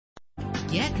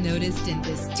Get noticed in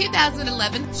this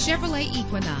 2011 Chevrolet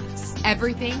Equinox.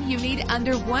 Everything you need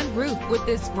under one roof with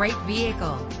this great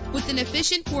vehicle. With an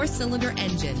efficient 4-cylinder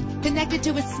engine connected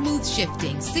to a smooth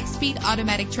shifting 6-speed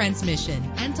automatic transmission,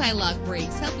 anti-lock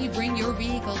brakes help you bring your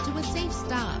vehicle to a safe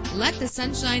stop. Let the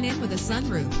sunshine in with a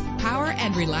sunroof. Power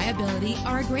and reliability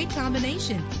are a great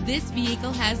combination. This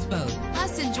vehicle has both.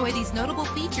 Plus, enjoy these notable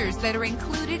features that are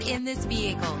included in this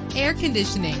vehicle: air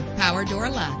conditioning, power door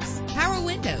locks, power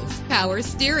windows, power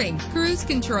steering, cruise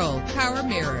control, power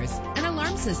mirrors, an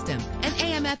alarm system, an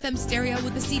AM/FM stereo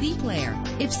with a CD player.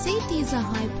 If safety is a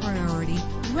high priority,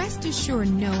 rest assured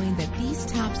knowing that these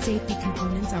top safety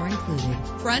components are included: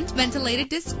 front ventilated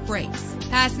disc brakes,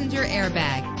 passenger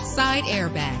airbag, side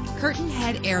airbag, curtain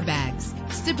head airbags,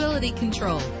 stability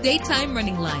control, daytime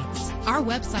running lights. Our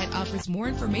website offers more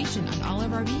information on all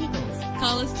of our vehicles.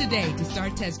 Call us today to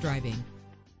start test driving.